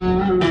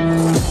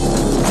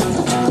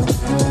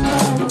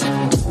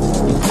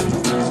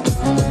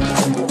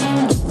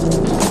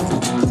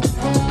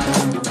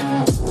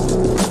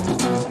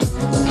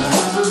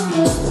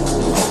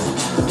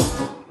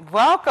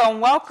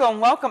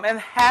welcome, and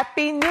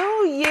Happy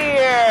New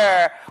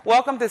Year!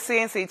 Welcome to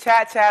CNC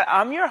Chat Chat.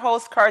 I'm your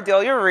host,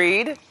 Cardelia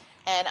Reed.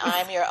 And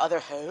I'm your other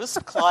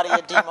host, Claudia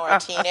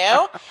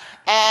DiMartino.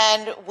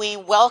 And we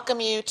welcome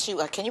you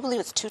to, can you believe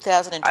it's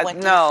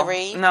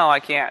 2023? No, I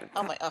can't.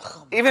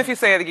 Even if you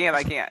say it again,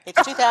 I can't.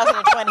 It's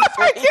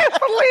 2023. I can't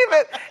believe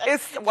it.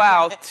 It's,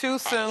 wow, too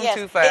soon, yes,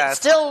 too fast.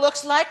 It still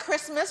looks like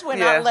Christmas. We're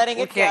not letting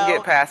it go. We can't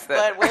get past it.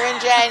 But we're in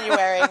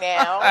January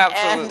now.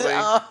 Absolutely.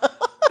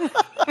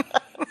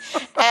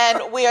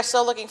 And we are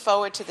so looking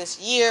forward to this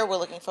year. We're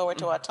looking forward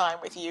to our time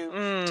with you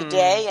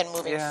today and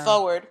moving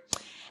forward.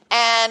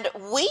 And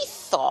we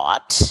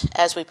thought,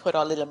 as we put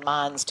our little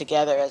minds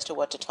together as to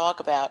what to talk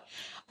about,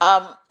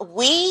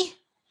 we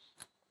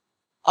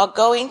are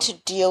going to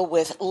deal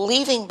with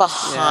leaving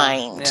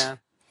behind.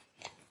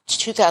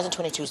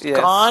 2022 is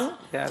gone.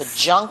 Yes. The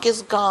junk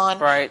is gone.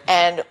 Right.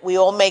 And we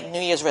all make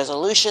New Year's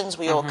resolutions.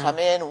 We all come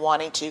in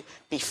wanting to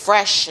be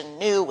fresh and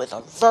new with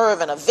a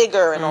verve and a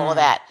vigor and all of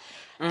that.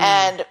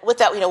 And with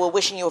that, we're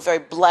wishing you a very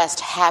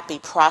blessed, happy,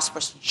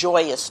 prosperous,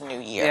 joyous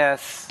New Year.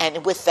 Yes.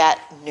 And with that,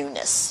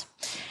 newness.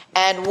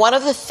 And one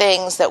of the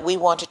things that we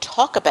want to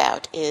talk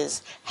about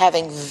is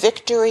having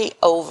victory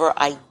over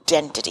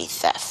identity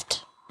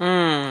theft.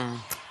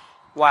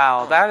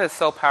 Wow, that is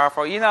so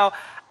powerful.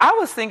 I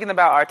was thinking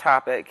about our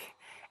topic,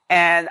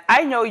 and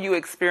I know you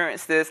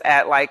experienced this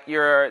at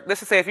let's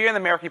just say if you're in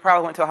America, you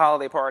probably went to a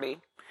holiday party.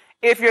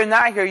 If you're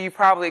not here, you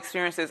probably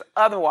experienced this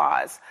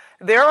otherwise.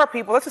 There are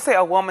people, let's just say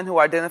a woman who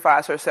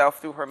identifies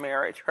herself through her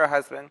marriage, her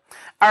husband.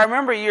 I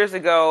remember years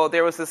ago,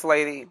 there was this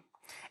lady,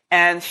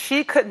 and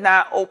she could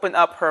not open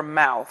up her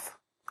mouth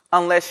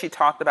unless she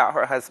talked about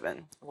her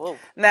husband. Whoa.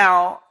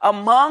 Now,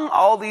 among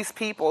all these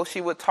people,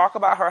 she would talk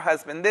about her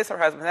husband, this, her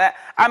husband, that.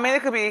 I mean,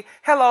 it could be,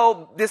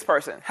 hello, this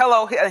person.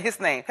 Hello, his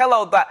name.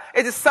 Hello, that.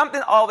 It's just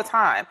something all the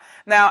time.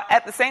 Now,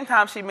 at the same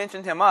time she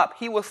mentioned him up,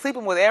 he was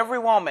sleeping with every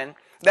woman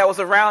that was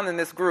around in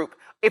this group.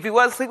 If he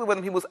wasn't sleeping with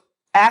them, he was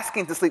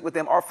asking to sleep with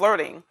them or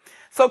flirting.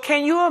 So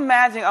can you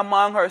imagine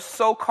among her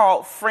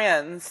so-called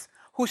friends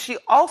who she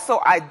also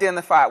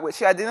identified with?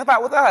 She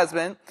identified with her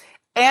husband,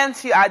 and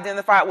she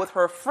identified with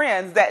her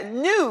friends that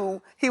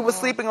knew he was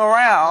sleeping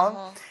around,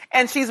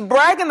 and she's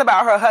bragging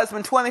about her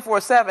husband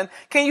 24/7.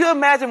 Can you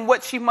imagine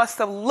what she must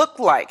have looked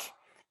like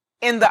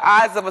in the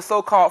eyes of a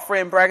so-called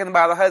friend bragging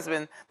about her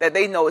husband that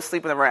they know is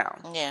sleeping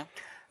around? Yeah.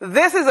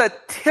 This is a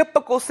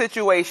typical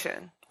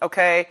situation,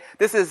 okay?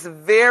 This is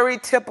very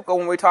typical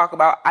when we talk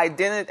about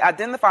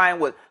identifying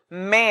with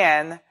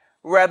man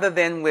rather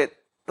than with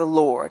the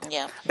Lord.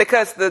 Yeah.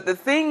 Because the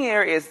thing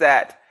here is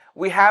that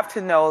we have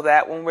to know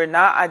that when we're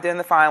not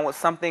identifying with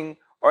something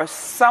or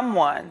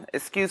someone,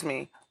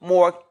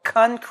 more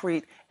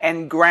concrete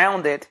and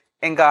grounded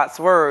in God's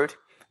word,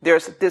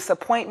 there's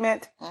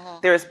disappointment,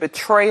 there's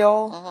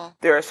betrayal,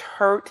 there's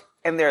hurt,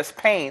 and there's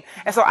pain.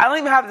 And so I don't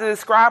even have to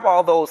describe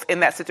all those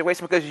in that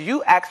situation because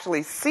you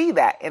actually see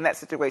that in that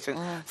situation.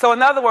 So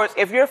in other words,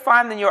 if you're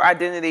finding your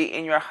identity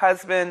in your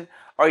husband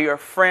or your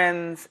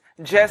friends,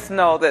 just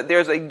know that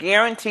there's a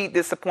guaranteed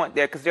disappointment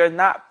there because they're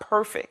not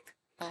perfect.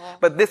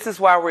 But this is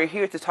why we're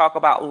here to talk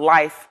about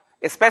life,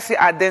 especially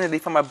identity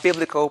from a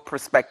biblical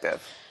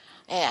perspective.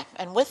 Yeah,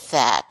 and with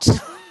that,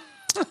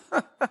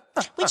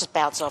 we just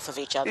bounce off of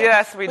each other.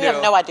 Yes, we do. We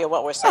have no idea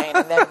what we're saying.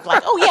 And then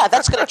oh yeah,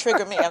 that's going to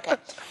trigger me. Okay.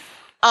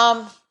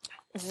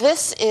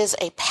 This is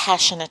a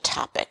passionate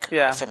topic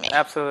for me.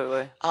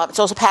 Absolutely. It's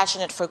also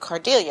passionate for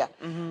Cardelia.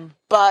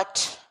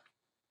 But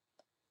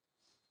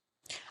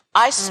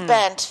I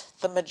spent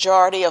the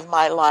majority of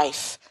my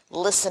life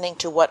listening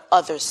to what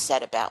others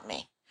said about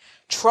me,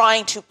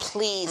 trying to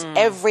please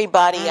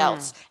everybody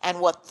else and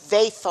what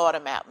they thought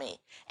about me.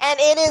 And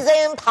it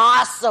is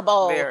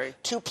impossible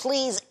to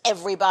please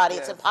everybody.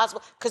 It's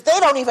impossible because they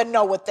don't even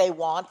know what they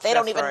want. They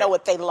don't even know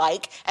what they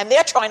like. And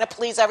they're trying to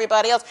please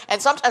everybody else.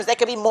 And sometimes they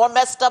could be more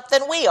messed up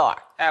than we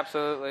are.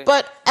 Absolutely.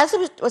 But as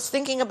I was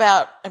thinking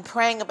about and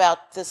praying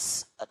about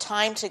this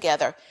time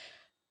together,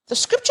 the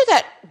scripture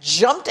that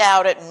jumped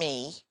out at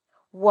me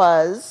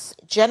was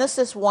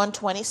Genesis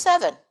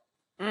 1:27.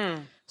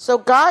 So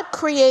God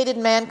created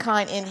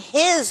mankind in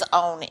his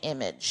own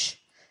image.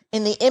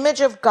 In the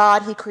image of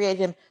God, he created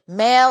him.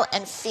 Male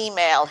and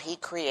female, he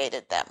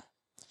created them.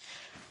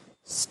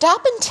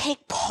 Stop and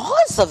take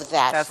pause of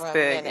that for a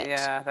minute.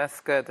 Yeah,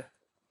 that's good.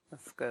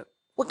 That's good.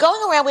 We're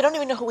going around, we don't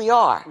even know who we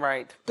are.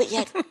 Right. But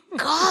yet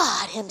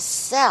God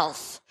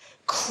himself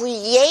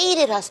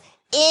created us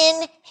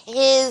in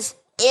his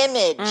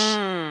image.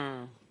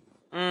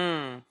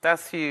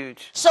 That's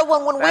huge. So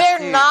when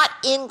we're not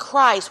in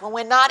Christ, when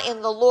we're not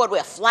in the Lord,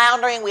 we're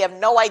floundering, we have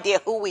no idea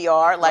who we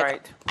are. I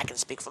can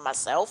speak for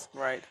myself.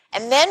 Right.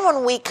 And then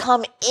when we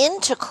come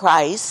into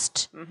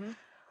Christ,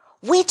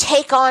 we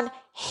take on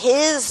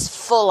his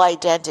full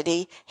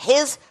identity,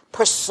 his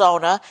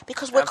persona,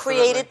 because we're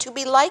created to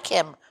be like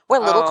him. We're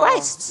little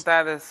Christs.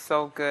 That is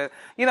so good.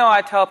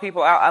 I tell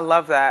people, I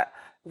love that.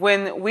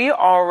 When we are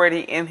already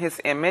in his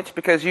image,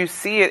 because you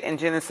see it in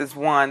Genesis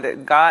 1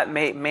 that God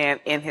made man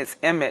in his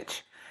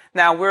image,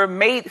 Now, we're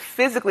made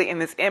physically in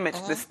His image.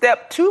 The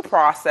step 2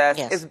 process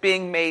Yes. is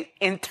being made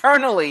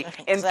internally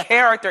in Exactly.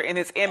 character in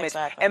His image.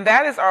 Exactly. And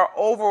that is our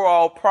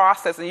overall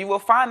process. And you will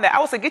find that. I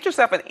would say get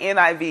yourself an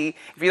NIV.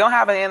 If you don't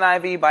have an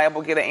NIV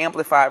Bible, get an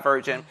amplified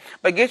version.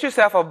 But get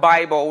yourself a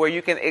Bible where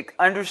you can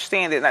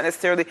understand it, not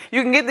necessarily.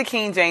 You can get the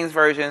King James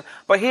Version.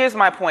 But here's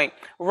my point.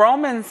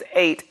 Romans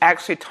 8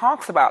 actually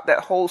talks about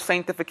that whole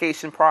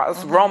sanctification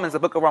process. Romans, the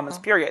book of Romans,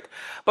 period.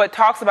 But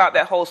talks about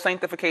that whole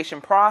sanctification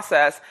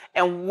process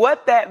and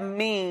what that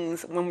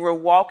means when we're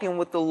walking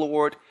with the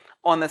Lord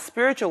on the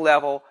spiritual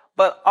level.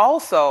 But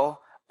also,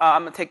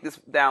 I'm going to take this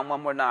down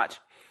one more notch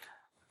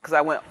because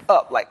I went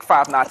up like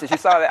 5 notches. You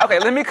saw that? Okay,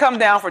 let me come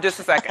down for just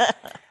a second.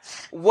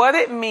 What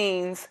it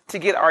means to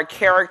get our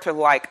character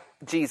like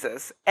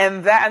Jesus.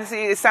 And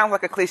see, it sounds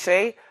like a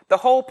cliche. The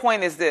whole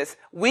point is this.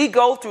 We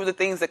go through the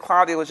things that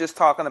Claudia was just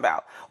talking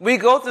about. We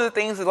go through the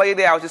things that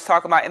Lady I was just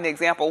talking about in the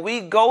example.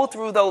 We go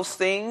through those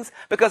things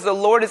because the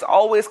Lord is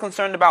always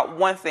concerned about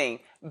one thing,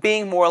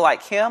 being more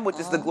like Him, which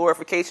is the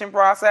glorification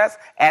process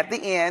at the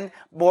end,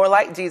 more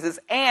like Jesus.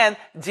 And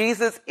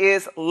Jesus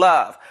is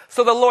love.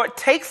 So the Lord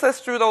takes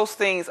us through those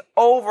things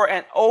over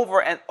and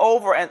over and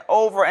over and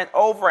over and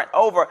over and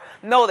over.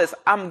 Notice,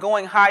 I'm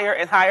going higher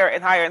and higher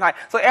and higher and higher.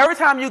 So every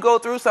time you go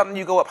through something,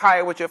 you go up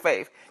higher with your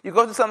faith. You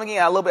go through something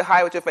again, a little bit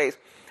higher with your faith.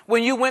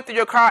 When you went through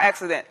your car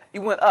accident,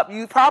 you went up.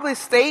 You probably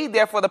stayed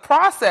there for the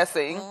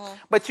processing,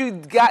 but you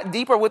got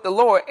deeper with the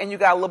Lord and you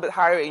got a little bit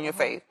higher in your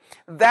faith.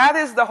 That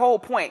is the whole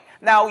point.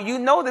 Now, you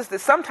notice that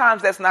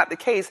sometimes that's not the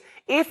case.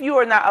 If you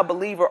are not a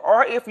believer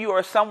or if you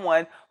are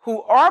someone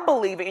who are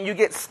believing and you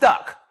get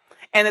stuck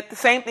and the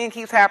same thing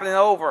keeps happening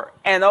over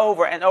and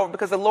over and over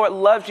because the Lord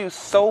loves you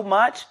so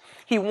much.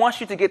 He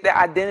wants you to get that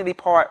identity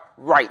part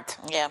right.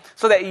 Yeah.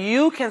 So that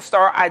you can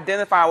start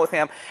identifying with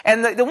Him.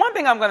 And the one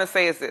thing I'm going to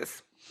say is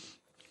this.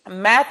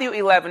 Matthew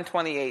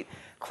 11:28.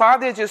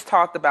 Claudia just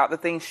talked about the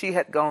things she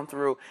had gone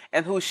through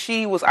and who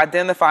she was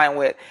identifying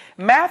with.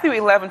 Matthew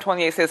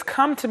 11:28 says,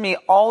 "Come to me,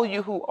 all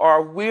you who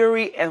are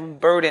weary and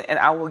burdened, and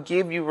I will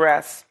give you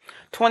rest."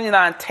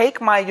 29, "Take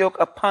my yoke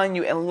upon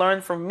you and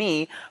learn from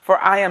me, for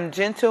I am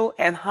gentle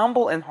and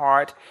humble in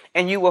heart,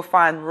 and you will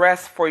find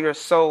rest for your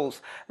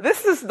souls."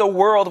 This is the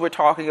world we're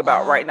talking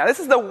about right now. This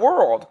is the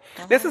world.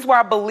 This is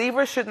why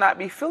believers should not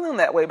be feeling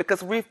that way,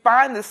 because we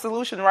find the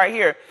solution right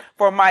here.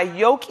 "For my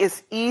yoke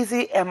is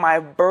easy and my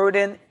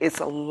burden is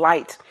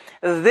light."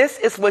 This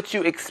is what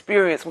you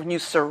experience when you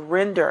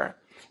surrender.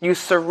 You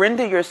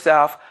surrender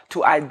yourself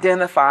to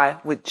identify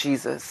with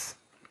Jesus.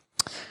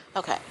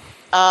 Okay.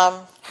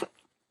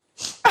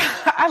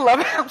 I love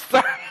it. I'm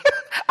sorry.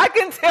 I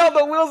can tell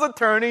the wheels are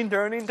turning.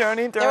 They're always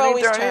turning.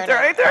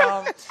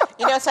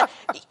 You know, it's like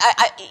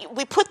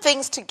we put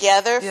things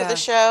together for the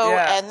show,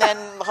 and then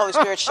the Holy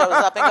Spirit shows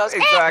up and goes,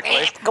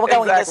 exactly. We're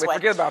going this way.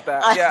 Forget about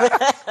that. Yeah.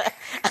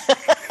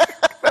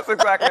 That's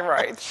exactly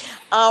right.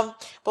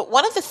 But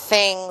one of the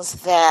things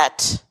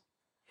that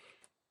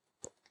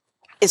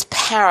is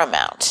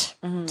paramount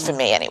for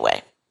me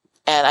anyway,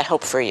 and I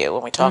hope for you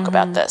when we talk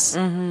about this,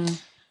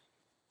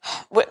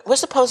 we're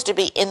supposed to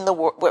be in the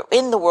world. We're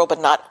in the world,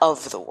 but not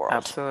of the world.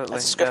 Absolutely.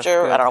 That's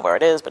scripture. I don't know where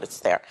it is, but it's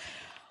there.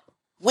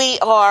 We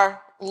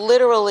are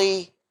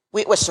literally,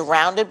 we're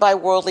surrounded by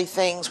worldly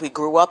things. We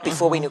grew up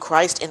before we knew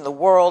Christ in the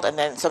world, and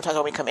then sometimes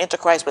when we come into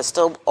Christ, we're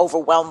still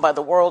overwhelmed by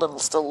the world and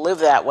still live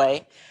that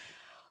way.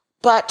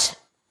 But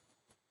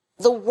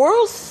the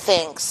world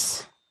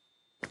thinks,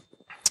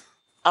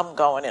 I'm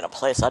going in a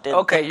place I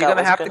didn't think I was you're going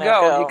to have to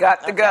go. You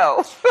got to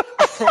go.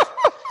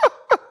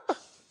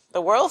 The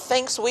world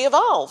thinks we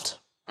evolved.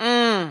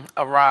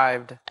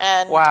 Arrived.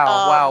 And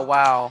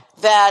wow.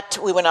 That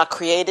we were not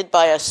created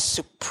by a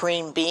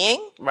supreme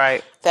being.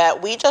 Right.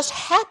 That we just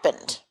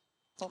happened.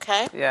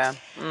 Okay? Yeah.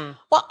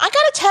 Well, I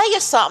got to tell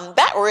you something.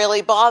 That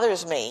really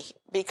bothers me.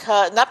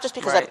 Because not just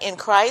because I'm in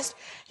Christ.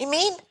 You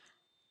mean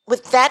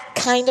with that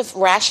kind of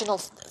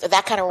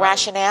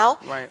rationale,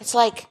 it's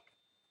like,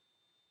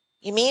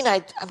 you mean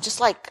I'm just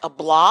like a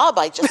blob?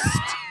 I just...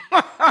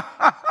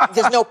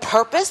 There's no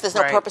purpose. There's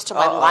no purpose to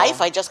my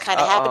life. I just kind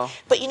of happen.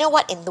 But you know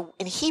what? In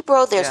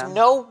Hebrew, there's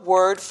no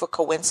word for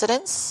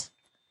coincidence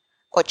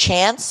or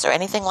chance or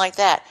anything like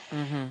that.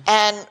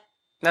 And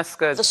that's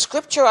good. The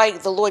scripture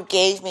the Lord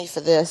gave me for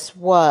this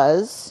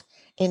was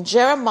in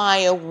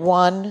Jeremiah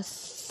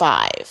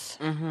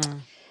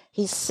 1:5.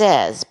 He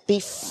says,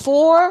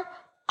 "Before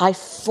I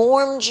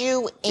formed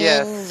you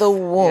in the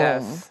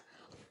womb,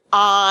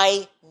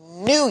 I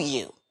knew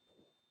you.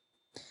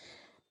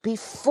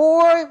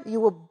 Before you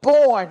were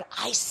born,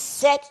 I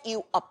set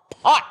you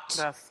apart.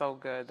 That's so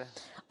good.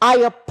 I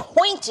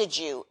appointed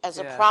you as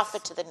a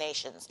prophet to the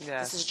nations."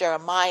 This is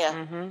Jeremiah.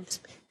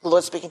 The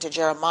Lord speaking to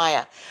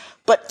Jeremiah.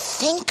 But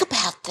think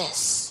about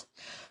this.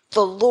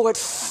 The Lord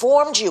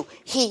formed you.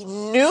 He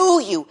knew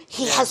you.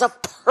 He has a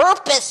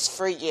purpose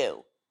for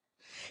you.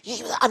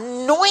 You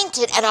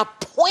anointed and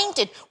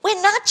appointed.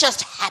 We're not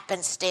just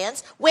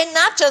happenstance. We're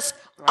not just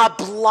a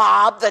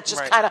blob that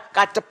just kind of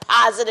got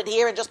deposited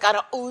here and just kind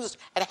of oozed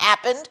and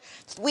happened.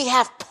 We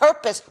have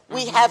purpose.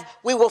 We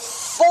were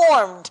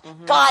formed.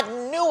 God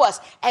knew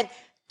us. And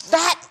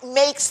that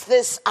makes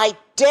this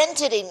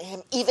identity in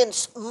him even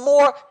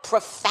more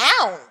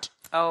profound.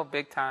 Oh,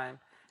 big time.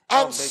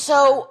 And big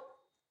so time.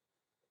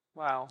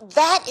 Wow.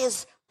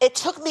 it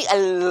took me a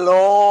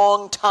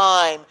long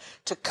time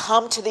to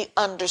come to the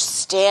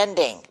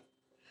understanding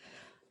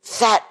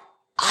that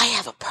I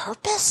have a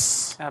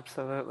purpose.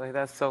 Absolutely.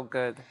 That's so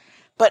good.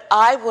 But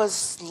I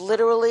was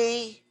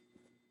literally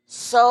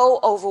so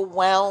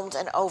overwhelmed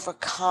and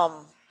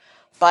overcome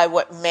by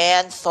what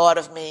man thought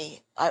of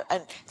me.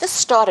 And this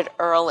started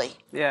early.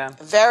 Yeah.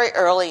 Very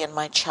early in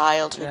my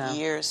childhood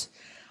years.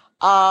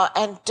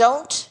 And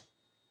don't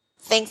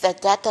think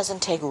that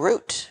doesn't take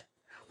root.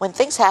 When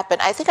things happen,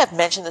 I think I've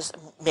mentioned this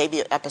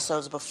maybe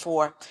episodes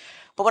before,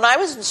 but when I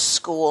was in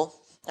school,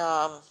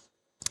 a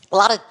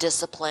lot of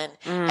discipline,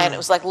 and it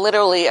was like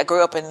literally I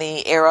grew up in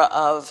the era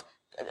of,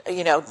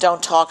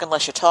 don't talk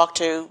unless you're talked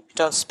to,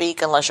 don't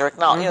speak unless you're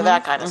acknowledged,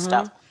 that kind of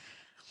stuff.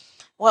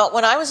 Well,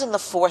 when I was in the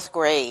 4th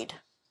grade,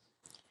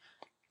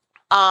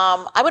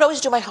 I would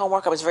always do my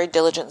homework. I was very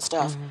diligent and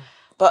stuff,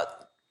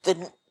 but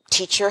the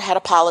teacher had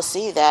a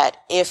policy that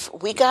if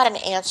we got an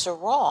answer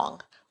wrong,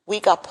 we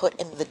got put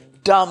in the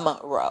dumb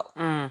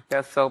row.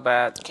 That's so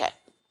bad. Okay.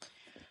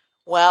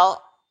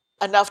 Well,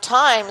 enough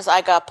times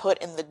I got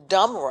put in the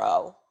dumb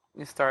row.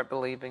 You start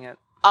believing it.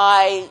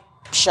 I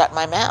shut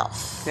my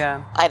mouth.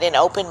 Yeah. I didn't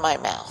open my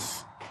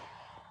mouth.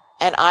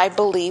 And I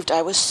believed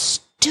I was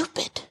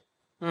stupid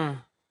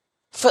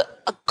for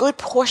a good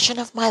portion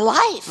of my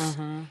life.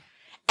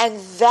 And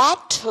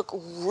that took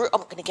root.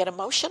 I'm going to get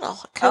emotional.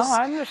 Oh,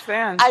 I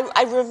understand.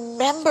 I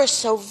remember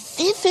so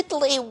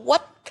vividly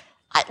what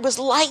it was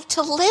like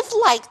to live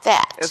like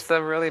that. It's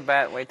a really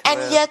bad way to live.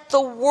 And yet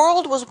the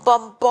world was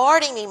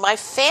bombarding me. My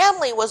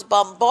family was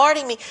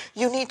bombarding me.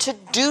 You need to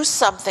do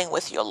something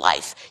with your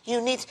life.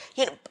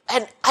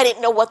 And I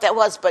didn't know what that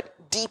was, but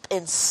deep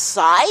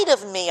inside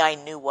of me, I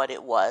knew what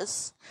it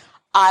was.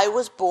 I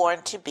was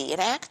born to be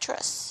an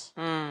actress.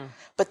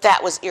 But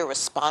that was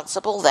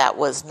irresponsible. That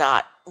was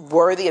not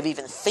worthy of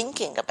even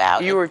thinking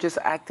about. You were just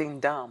acting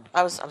dumb.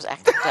 I was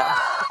acting dumb.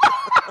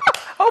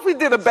 Hope we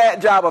did a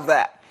bad job of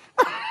that.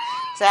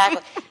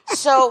 Exactly.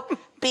 So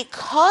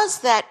because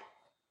that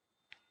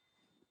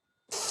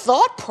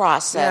thought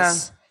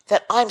process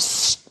that I'm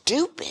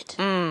stupid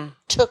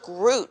took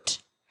root,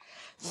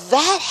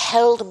 that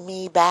held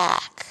me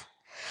back.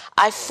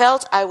 I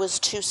felt I was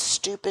too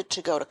stupid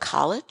to go to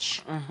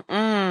college.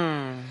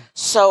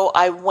 So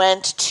I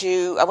went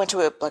to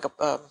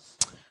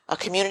a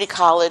community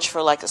college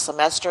for like a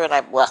semester, and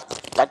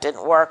that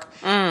didn't work.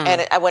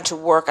 And I went to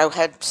work. I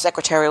had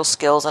secretarial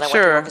skills, and I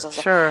went to work.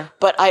 Sure.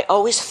 But I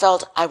always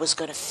felt I was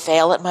going to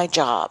fail at my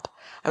job.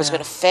 I was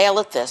going to fail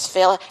at this,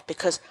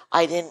 because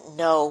I didn't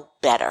know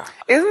better.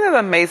 Isn't it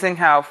amazing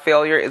how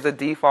failure is a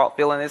default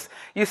feeling?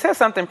 You said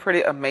something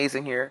pretty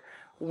amazing here.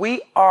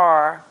 We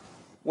are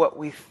what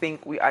we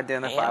think we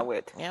identify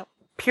with. Yep.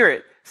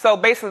 Period. So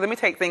basically, let me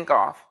take think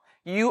off.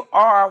 You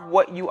are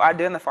what you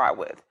identify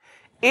with.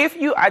 If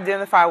you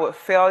identify with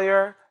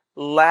failure,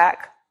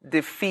 lack,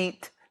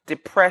 defeat,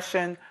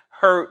 depression,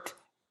 hurt,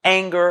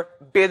 anger,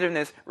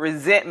 bitterness,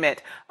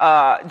 resentment,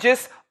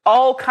 just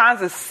all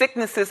kinds of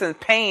sicknesses and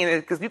pain,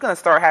 because you're going to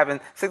start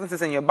having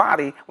sicknesses in your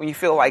body when you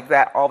feel like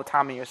that all the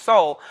time in your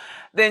soul,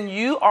 then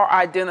you are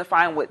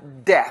identifying with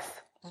death.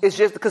 It's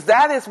just because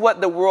that is what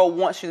the world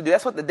wants you to do.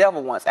 That's what the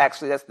devil wants,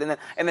 actually.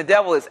 And the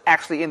devil is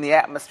actually in the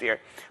atmosphere.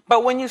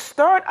 But when you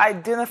start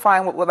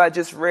identifying with what I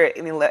just read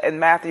in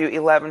Matthew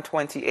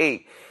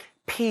 11:28,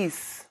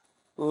 peace,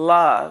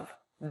 love,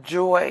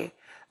 joy,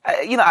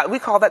 we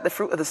call that the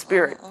fruit of the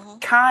Spirit,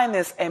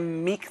 kindness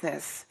and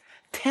meekness,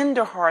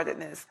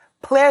 tenderheartedness,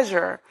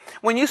 pleasure.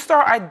 When you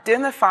start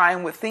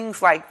identifying with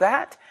things like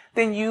that,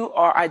 then you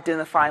are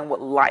identifying with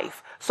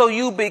life. So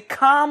you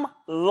become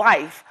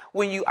life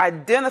when you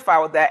identify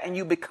with that, and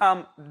you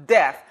become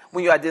death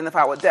when you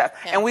identify with death.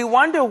 Yeah. And we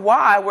wonder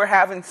why we're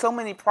having so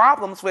many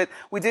problems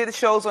we did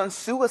shows on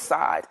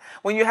suicide.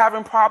 When you're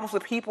having problems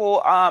with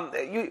people,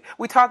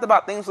 we talked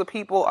about things with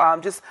people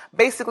just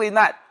basically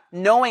not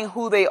knowing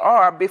who they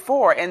are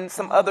before in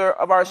some other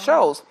of our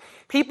shows.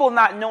 People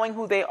not knowing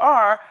who they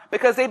are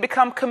because they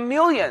become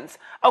chameleons.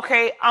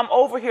 Okay, I'm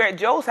over here at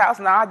Joe's house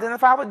and I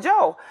identify with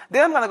Joe.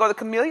 Then I'm going to go to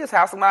Camelia's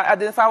house and I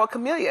identify with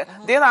Camelia.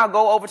 Then I'll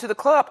go over to the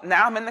club.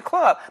 Now I'm in the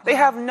club. They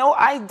have no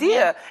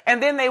idea.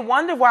 And then they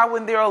wonder why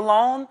when they're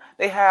alone,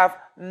 they have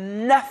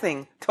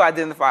nothing to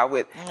identify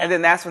with. And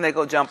then that's when they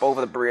go jump over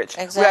the bridge.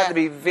 Exactly. We have to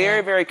be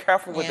very, very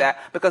careful with that,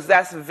 because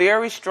that's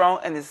very strong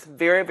and it's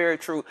very, very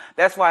true.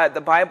 That's why the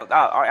Bible,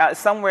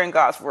 somewhere in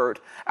God's word,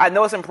 I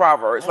know it's in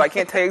Proverbs, but I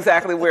can't tell you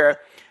exactly where.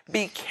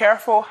 Be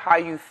careful how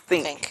you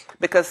think.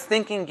 Because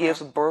thinking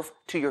gives birth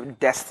to your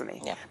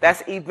destiny. Yeah.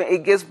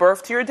 It gives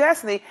birth to your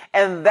destiny,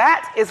 and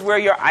that is where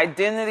your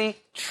identity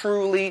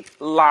truly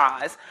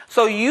lies.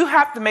 So you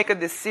have to make a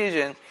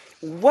decision.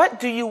 What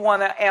do you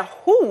want to, and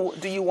who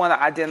do you want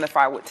to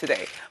identify with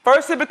today?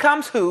 First, it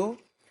becomes who,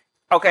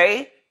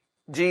 okay?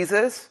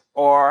 Jesus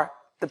or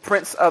the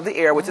prince of the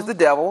air, which is the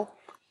devil.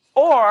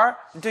 Or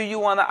do you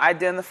want to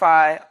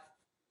identify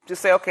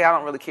just say, okay, I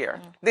don't really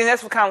care. Then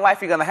that's what kind of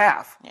life you're going to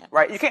have,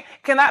 right? You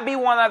cannot be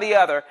one or the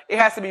other. It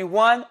has to be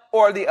one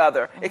or the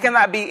other. It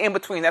cannot be in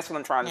between. That's what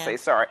I'm trying to say.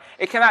 Sorry.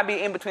 It cannot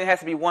be in between. It has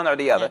to be one or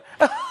the other.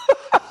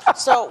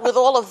 So with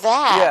all of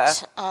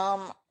that,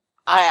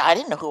 I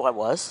didn't know who I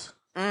was.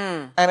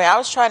 I mean, I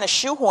was trying to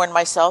shoehorn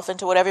myself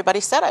into what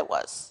everybody said I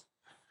was.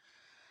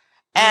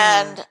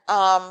 And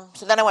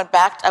so then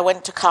I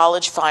went to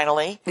college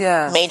finally,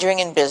 majoring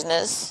in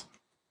business.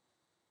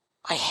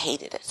 I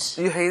hated it.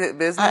 You hated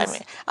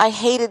business? I just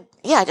hated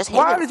it.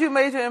 Why did you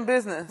major in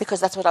business? Because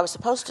that's what I was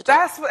supposed to do.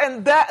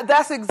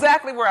 That's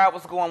exactly where I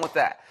was going with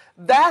that.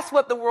 That's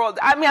what the world,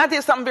 I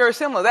did something very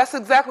similar. That's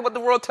exactly what the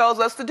world tells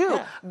us to do.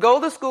 Yeah. Go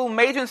to school,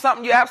 major in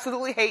something you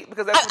absolutely hate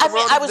because that's what the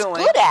world is doing. I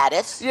was good at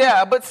it.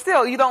 Yeah, but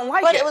still, you don't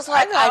like it. But it was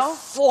like I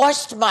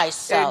forced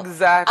myself.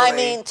 Exactly. I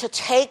mean, to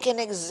take an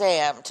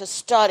exam, to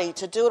study,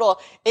 to do it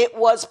all. It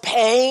was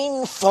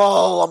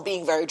painful. I'm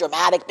being very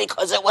dramatic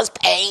because it was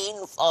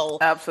painful.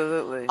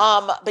 Absolutely.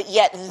 But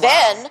yet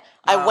then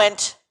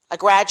I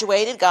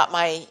graduated, got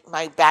my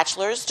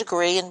bachelor's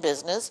degree in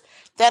business.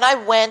 Then I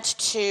went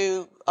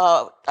to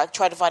I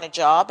tried to find a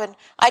job, and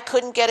I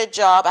couldn't get a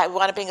job. I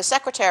wound up being a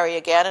secretary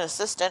again, an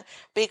assistant,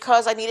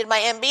 because I needed my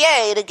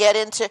MBA to get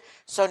into.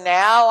 So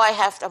now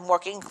I'm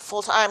working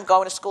full time,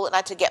 going to school at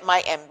night to get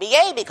my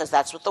MBA because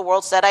that's what the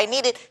world said I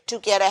needed to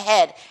get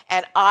ahead.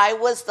 And I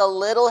was the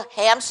little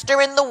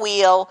hamster in the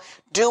wheel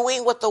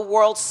doing what the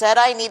world said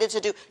I needed to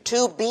do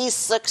to be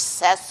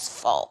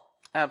successful.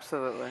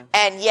 Absolutely.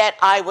 And yet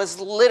I was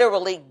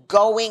literally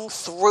going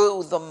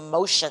through the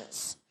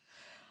motions.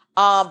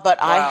 But wow.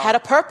 I had a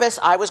purpose.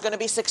 I was going to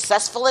be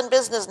successful in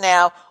business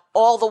now,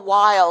 all the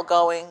while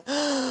going,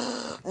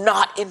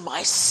 not in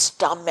my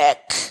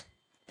stomach,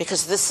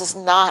 because this is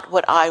not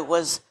what I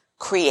was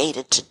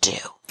created to do.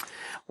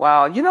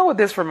 Wow. You know what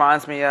this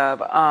reminds me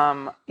of?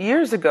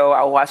 Years ago,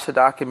 I watched a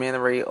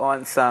documentary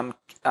on some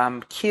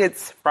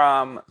kids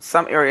from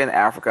some area in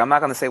Africa. I'm not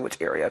going to say which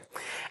area.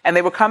 And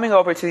they were coming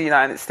over to the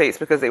United States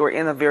because they were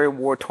in a very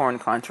war-torn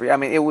country. I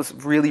mean, it was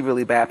really,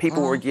 really bad.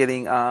 People were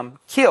getting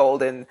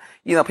killed, and,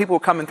 people were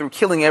coming through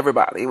killing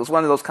everybody. It was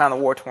one of those kind of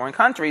war-torn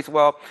countries.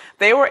 Well,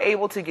 they were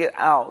able to get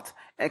out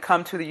and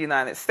come to the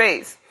United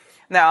States.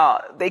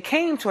 Now, they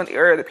came to an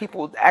area that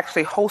people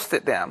actually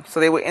hosted them. So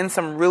they were in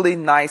some really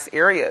nice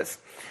areas.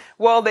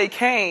 Well, they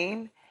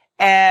came,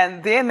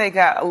 and then they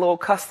got a little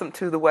accustomed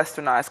to the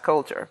westernized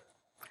culture.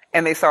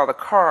 And they saw the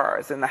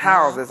cars and the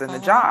houses and the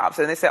jobs.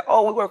 And they said,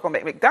 oh, we work on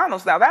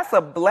McDonald's. Now, that's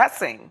a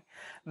blessing.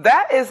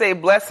 That is a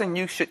blessing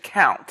you should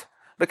count,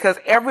 because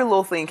every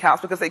little thing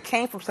counts, because they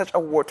came from such a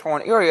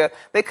war-torn area.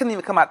 They couldn't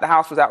even come out the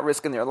house without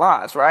risking their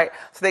lives, right?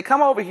 So they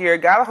come over here,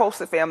 got a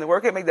hosted family,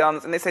 work at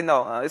McDonald's, and they say,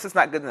 no, this is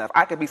not good enough.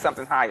 I could be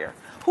something higher.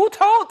 Who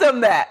told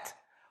them that?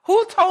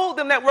 Who told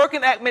them that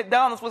working at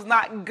McDonald's was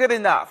not good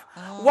enough?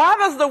 Why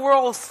does the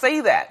world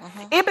say that?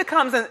 It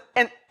becomes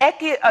an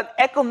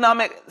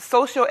economic,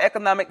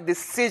 socioeconomic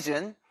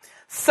decision.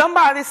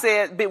 Somebody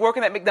said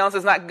working at McDonald's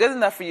is not good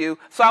enough for you,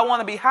 so I want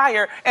to be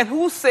higher. And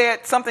who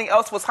said something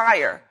else was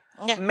higher?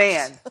 Yeah.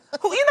 Man.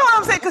 You know what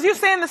I'm saying? Because you're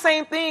saying the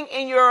same thing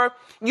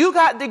you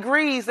got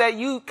degrees that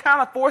you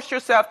kind of forced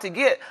yourself to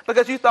get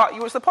because you thought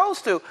you were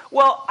supposed to.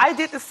 Well, I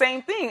did the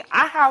same thing.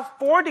 I have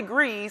 4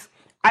 degrees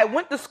I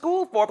went to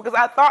school for because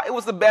I thought it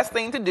was the best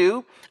thing to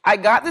do. I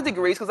got the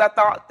degrees because I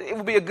thought it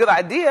would be a good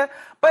idea,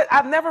 but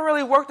I've never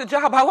really worked a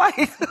job I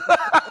liked.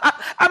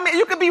 I mean,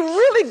 you could be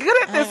really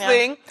good at this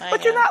thing,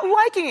 but you're not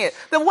liking it.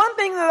 The one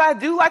thing that I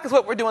do like is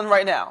what we're doing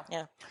right now.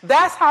 Yeah.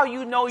 That's how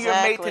you know you're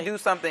made to do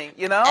something,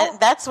 And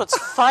that's what's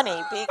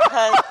funny,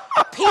 because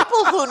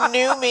people who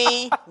knew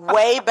me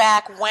way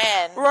back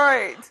when.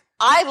 Right.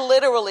 I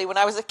literally, when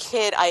I was a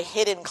kid, I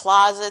hid in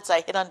closets,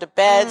 I hid under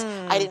beds,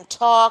 I didn't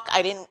talk,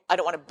 I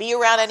don't want to be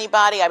around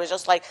anybody. I was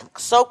just like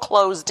so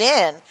closed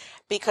in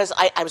because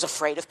I was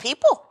afraid of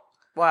people.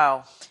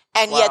 Wow.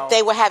 And yet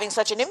they were having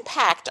such an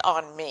impact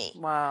on me.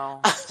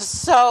 Wow.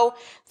 So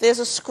there's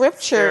a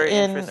scripture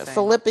in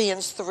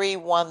Philippians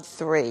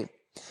 3:1-3.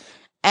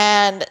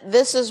 And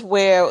this is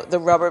where the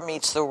rubber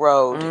meets the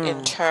road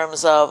in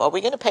terms of, are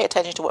we going to pay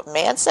attention to what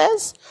man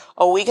says?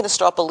 Or are we going to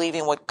start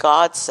believing what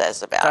God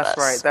says about us? That's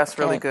right. That's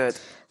really good.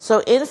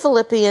 So in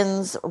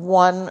Philippians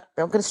 1,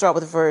 I'm going to start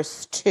with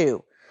verse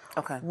 2.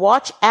 Okay.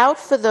 Watch out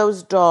for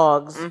those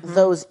dogs,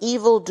 those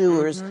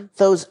evildoers,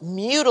 those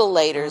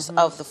mutilators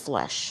of the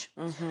flesh.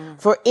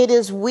 For it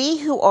is we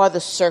who are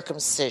the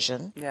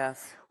circumcision.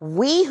 Yes.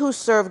 We who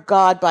serve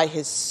God by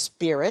his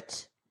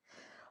Spirit,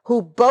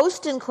 who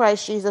boast in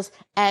Christ Jesus,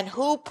 and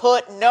who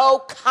put no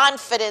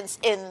confidence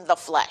in the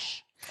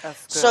flesh.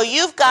 That's good. So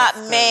you've got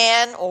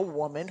man or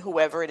woman,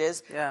 whoever it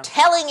is,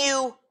 telling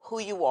you who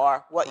you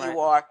are, what you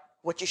are,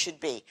 what you should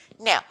be.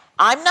 Now,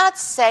 I'm not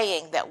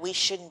saying that we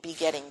shouldn't be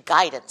getting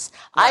guidance.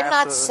 I'm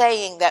not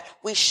saying that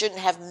we shouldn't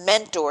have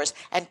mentors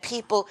and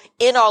people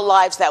in our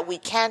lives that we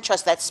can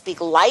trust, that speak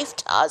life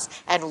to us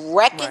and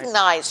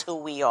recognize who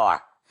we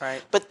are.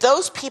 Right. But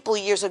those people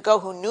years ago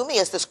who knew me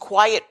as this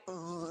quiet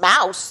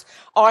mouse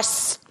are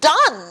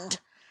stunned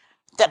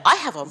that I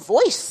have a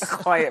voice. A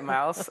quiet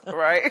mouse,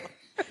 right?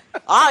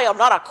 I am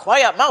not a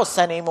quiet mouse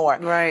anymore.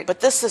 Right. But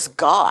this is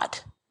God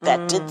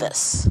that did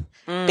this.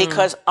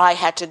 Because I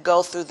had to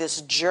go through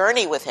this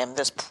journey with him,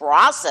 this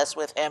process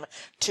with him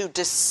to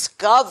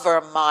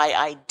discover my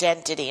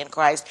identity in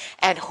Christ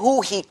and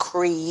who he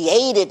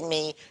created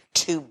me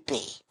to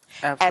be.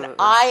 Absolutely. And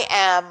I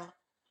am...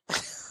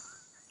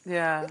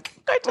 Yeah.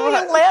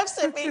 Cartonia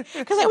laughs at me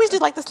because I always do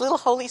like this little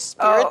Holy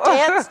Spirit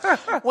dance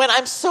when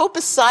I'm so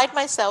beside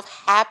myself,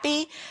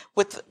 happy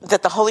with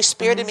that the Holy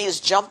Spirit in me is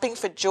jumping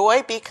for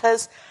joy,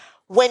 because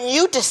when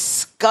you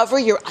discover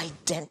your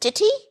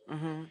identity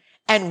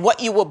and what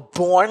you were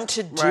born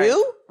to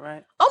do,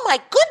 Right. oh my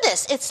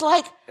goodness, it's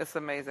like, It's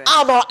amazing.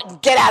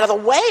 get out of the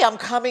way, I'm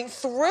coming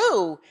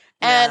through.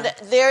 And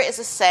there is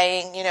a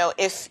saying,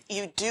 if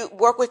you do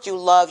work what you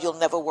love, you'll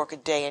never work a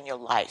day in your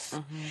life.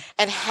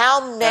 And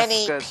how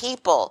many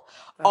people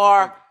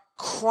are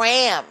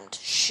crammed,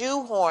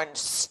 shoehorned,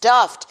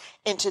 stuffed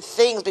into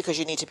things because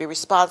you need to be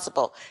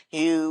responsible.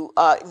 You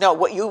no,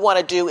 what you want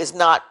to do is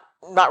not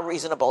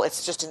reasonable.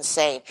 It's just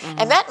insane.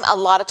 And that a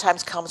lot of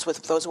times comes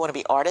with those who want to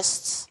be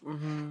artists,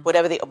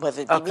 whether it be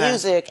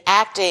music,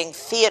 acting,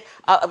 theater,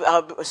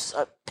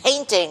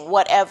 painting,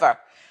 whatever.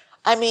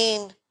 I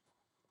mean,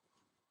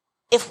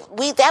 if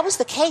that was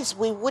the case,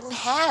 we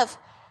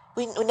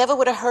never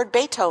would have heard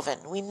Beethoven.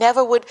 We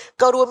never would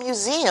go to a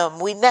museum.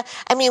 We'd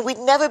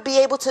never be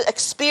able to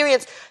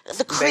experience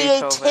the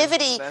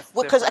creativity,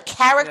 because a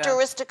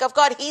characteristic of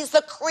God. He's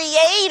the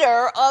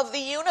creator of the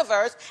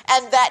universe,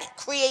 and that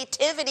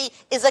creativity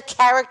is a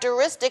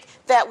characteristic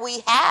that we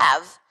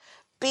have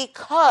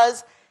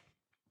because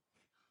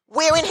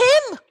we're in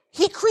him.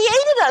 He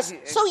created us.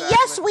 Exactly. So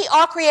yes, we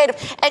are creative.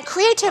 And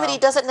creativity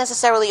doesn't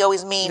necessarily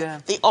always mean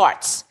the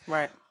arts.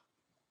 Right.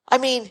 I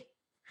mean,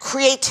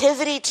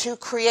 creativity to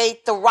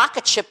create the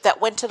rocket ship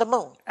that went to the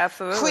moon.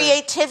 Absolutely.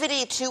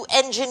 Creativity to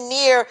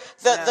engineer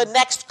the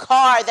next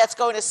car that's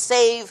going to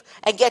save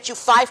and get you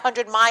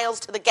 500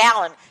 miles to the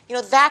gallon.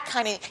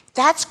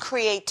 That's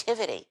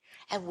creativity.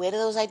 And where do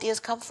those ideas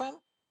come from?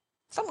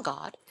 From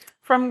God.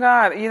 From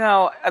God.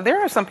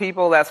 There are some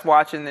people that's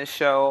watching this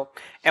show,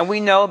 and we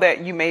know that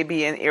you may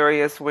be in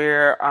areas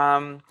where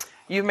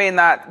you may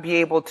not be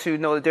able to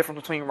know the difference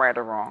between right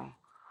or wrong,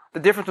 the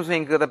difference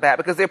between good or bad,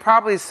 because they're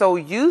probably so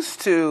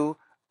used to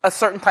a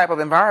certain type of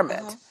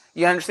environment.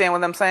 You understand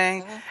what I'm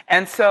saying?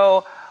 And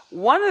so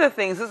one of the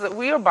things is that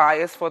we are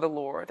biased for the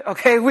Lord.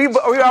 Okay. We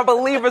are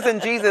believers in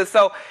Jesus.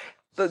 So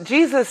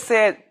Jesus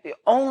said the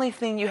only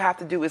thing you have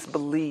to do is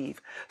believe.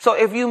 So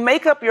if you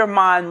make up your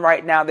mind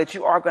right now that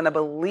you are going to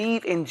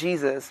believe in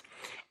Jesus,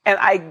 and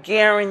I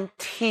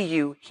guarantee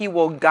you, he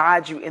will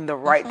guide you in the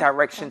right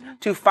direction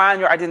to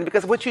find your identity.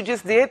 Because what you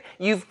just did,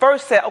 you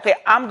first said, okay,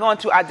 I'm going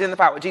to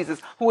identify with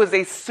Jesus, who is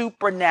a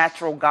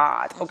supernatural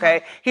God.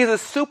 Okay. He's a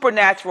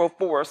supernatural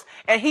force,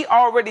 and he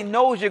already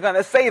knows you're going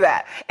to say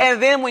that.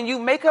 And then when you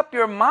make up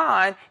your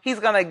mind, he's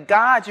going to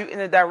guide you in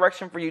the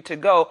direction for you to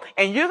go.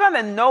 And you're going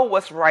to know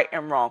what's right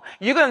and wrong.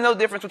 You're going to know the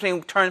difference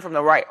between turning from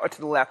the right or to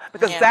the left,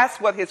 because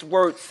that's what his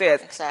word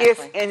says. Exactly.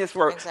 It's in his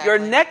word. Exactly. Your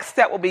next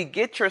step will be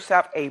get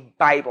yourself a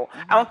Bible.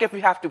 I don't care if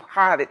you have to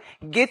hide it.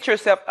 Get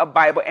yourself a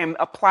Bible and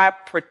apply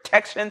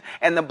protection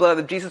and the blood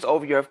of Jesus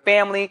over your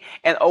family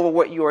and over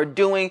what you are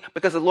doing,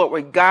 because the Lord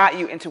will guide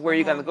you into where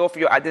you're going to go for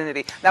your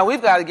identity. Now,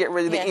 we've got to get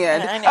ready to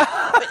end. I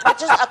know. But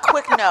just a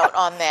quick note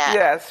on that.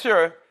 Yes,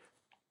 sure.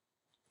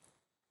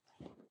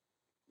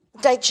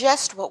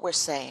 Digest what we're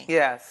saying.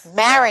 Yes.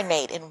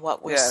 Marinate in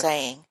what we're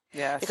saying.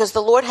 Yes. Because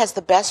the Lord has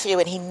the best for you,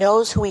 and he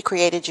knows who he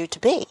created you to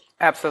be.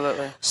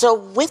 Absolutely. So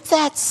with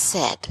that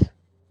said,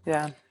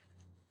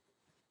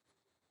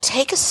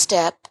 take a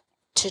step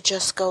to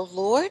just go,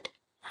 Lord,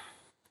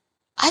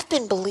 I've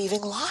been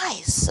believing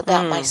lies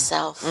about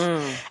myself.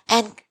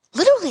 And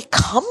literally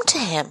come to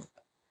him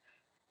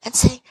and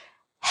say,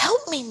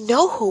 help me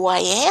know who I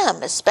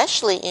am,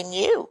 especially in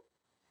you.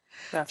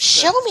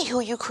 Show me who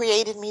you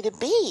created me to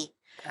be.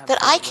 Absolutely. That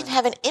I can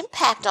have an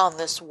impact on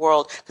this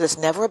world, because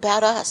it's never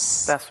about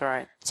us. That's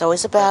right. It's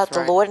always about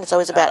the Lord, and it's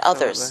always about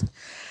others.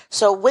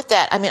 So with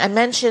that, I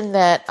mentioned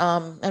that,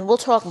 and we'll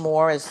talk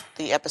more as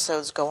the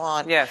episodes go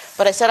on. Yes.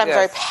 But I said I'm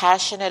very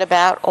passionate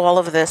about all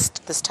of this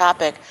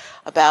topic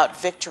about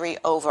victory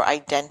over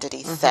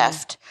identity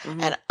theft.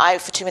 And I,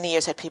 for too many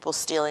years, had people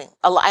stealing.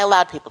 I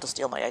allowed people to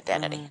steal my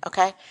identity.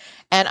 Okay.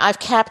 And I've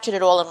captured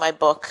it all in my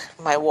book,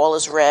 My Wall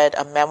is Red,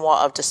 a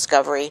memoir of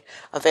discovery,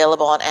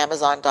 available on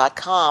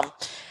Amazon.com.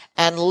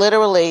 And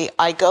literally,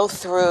 I go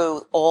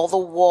through all the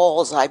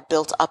walls I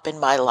built up in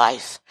my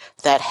life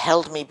that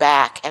held me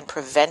back and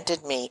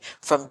prevented me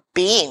from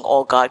being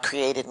all God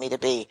created me to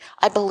be.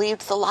 I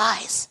believed the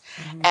lies.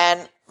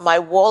 And My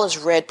Wall is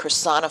Red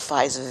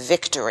personifies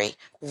victory.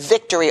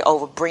 Victory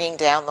over bringing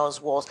down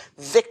those walls.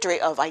 Victory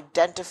of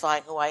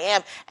identifying who I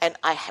am. And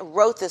I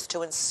wrote this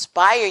to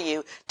inspire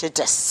you to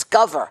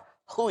discover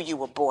who you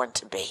were born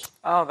to be.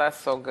 Oh, that's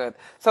so good.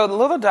 So The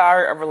Little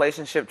Diary of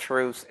Relationship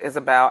Truths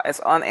it's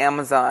on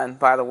Amazon,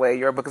 by the way.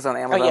 Your book is on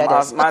Amazon. Oh, yeah,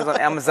 it is. Mine's on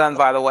Amazon,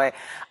 by the way.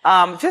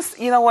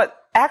 You know what?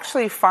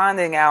 actually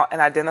finding out and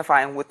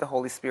identifying with the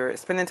Holy Spirit,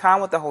 spending time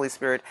with the Holy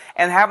Spirit,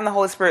 and having the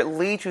Holy Spirit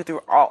lead you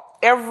through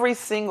every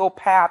single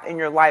path in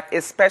your life,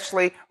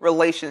 especially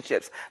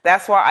relationships.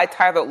 That's why I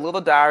titled Little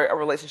Diary of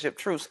Relationship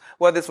Truths,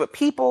 whether it's with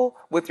people,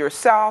 with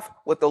yourself,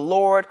 with the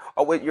Lord,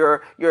 or with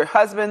your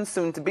husband,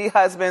 soon-to-be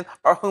husband,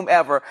 or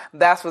whomever.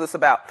 That's what it's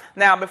about.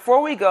 Now,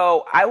 before we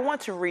go, I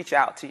want to reach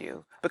out to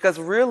you because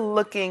we're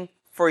looking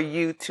for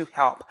you to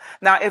help.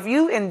 Now, if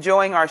you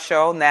enjoying our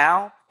show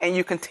now, and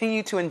you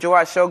continue to enjoy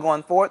our show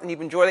going forward, and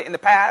you've enjoyed it in the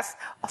past,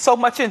 so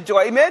much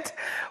enjoyment,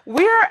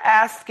 we're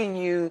asking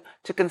you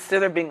to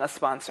consider being a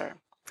sponsor.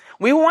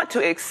 We want to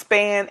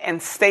expand and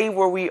stay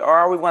where we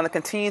are. We want to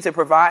continue to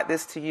provide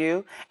this to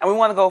you, and we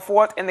want to go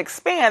forth and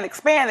expand.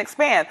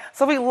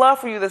 So we'd love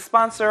for you to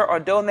sponsor or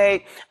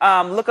donate.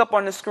 Look up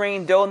on the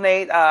screen,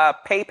 donate,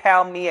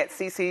 PayPal me at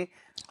CC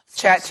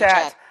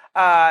Chat.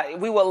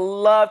 We would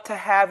love to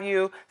have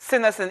you.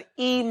 Send us an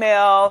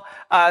email,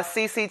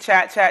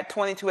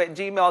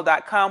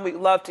 cchatchat22@gmail.com. We'd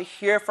love to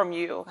hear from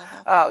you.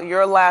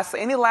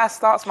 Any last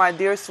thoughts, my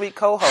dear sweet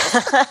co-host?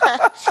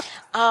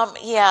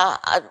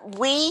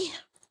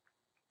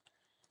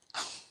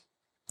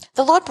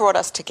 The Lord brought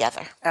us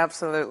together.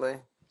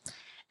 Absolutely.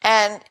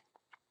 And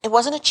it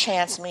wasn't a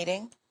chance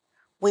meeting.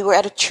 We were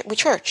at a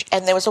church,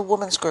 and there was a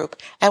women's group,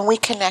 and we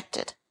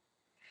connected.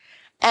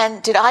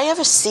 And did I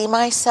ever see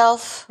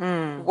myself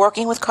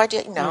working with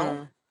Cardia?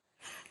 No.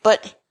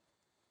 But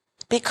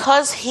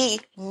because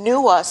he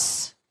knew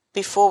us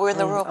before we were in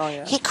the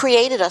room, he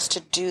created us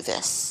to do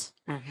this.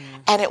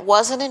 And it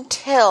wasn't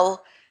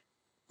until,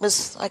 it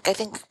was like, I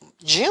think,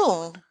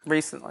 June.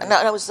 Recently.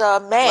 No, it was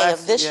May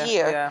of this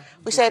year. Yeah,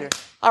 we said,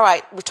 all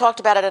right, we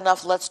talked about it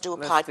enough. Let's do a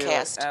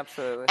podcast.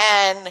 Absolutely.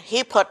 And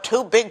he put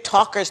two big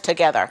talkers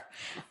together.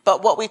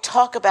 But what we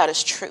talk about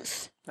is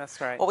truth.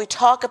 That's right. What we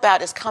talk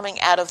about is coming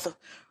out of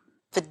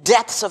the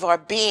depths of our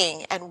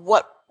being and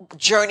what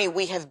journey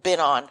we have been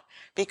on,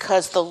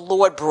 because the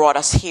Lord brought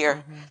us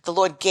here. The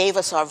Lord gave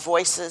us our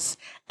voices,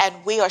 and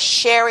we are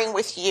sharing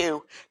with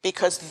you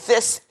because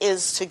this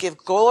is to give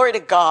glory to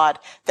God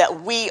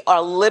that we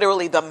are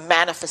literally the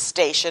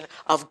manifestation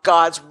of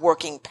God's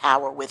working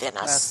power within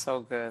us. That's so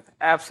good.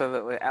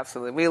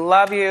 Absolutely. We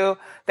love you.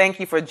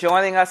 Thank you for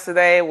joining us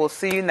today. We'll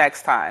see you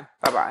next time.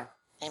 Bye-bye.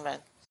 Amen.